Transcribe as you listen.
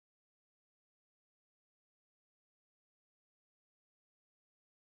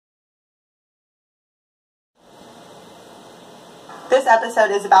This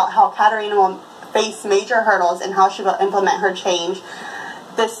episode is about how Katerina will face major hurdles and how she will implement her change.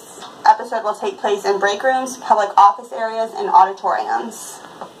 This episode will take place in break rooms, public office areas, and auditoriums.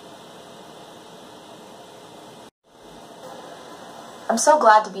 I'm so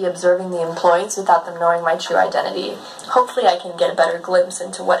glad to be observing the employees without them knowing my true identity. Hopefully I can get a better glimpse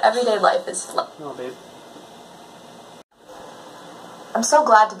into what everyday life is like. Oh, babe. I'm so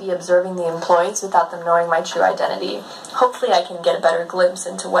glad to be observing the employees without them knowing my true identity. Hopefully I can get a better glimpse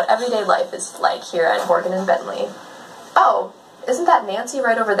into what everyday life is like here at Morgan & Bentley. Oh, isn't that Nancy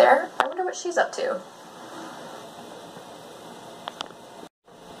right over there? I wonder what she's up to.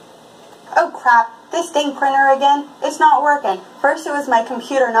 Oh crap, this dang printer again. It's not working. First it was my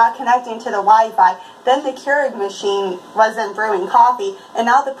computer not connecting to the Wi-Fi, then the Keurig machine wasn't brewing coffee, and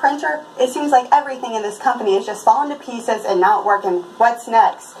now the printer. It seems like everything in this company is just falling to pieces and not working. What's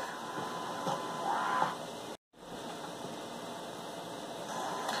next?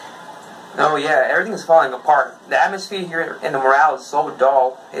 Oh yeah, everything's falling apart. The atmosphere here and the morale is so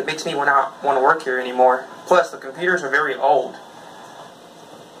dull. It makes me not want to work here anymore. Plus, the computers are very old.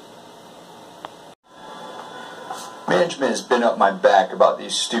 Management has been up my back about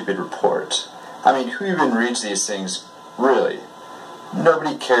these stupid reports. I mean, who even reads these things, really?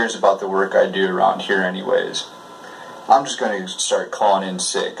 Nobody cares about the work I do around here anyways. I'm just going to start calling in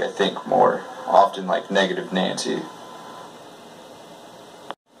sick, I think, more often like Negative Nancy.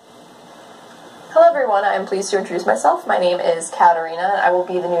 Hello everyone, I am pleased to introduce myself. My name is Katerina, and I will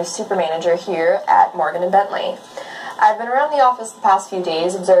be the new super manager here at Morgan & Bentley. I've been around the office the past few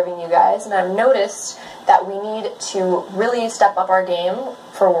days observing you guys, and I've noticed that we need to really step up our game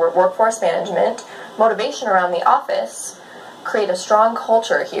for workforce management, motivation around the office, create a strong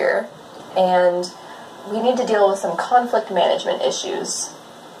culture here, and we need to deal with some conflict management issues.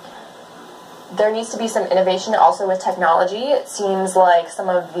 There needs to be some innovation also with technology. It seems like some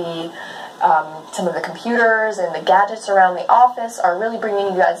of the computers and the gadgets around the office are really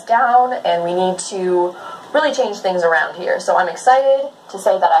bringing you guys down, and we need to really change things around here. So I'm excited to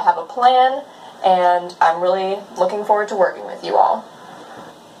say that I have a plan, and I'm really looking forward to working with you all.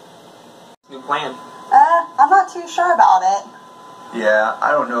 New plan. I'm not too sure about it. Yeah,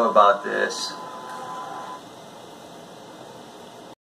 I don't know about this.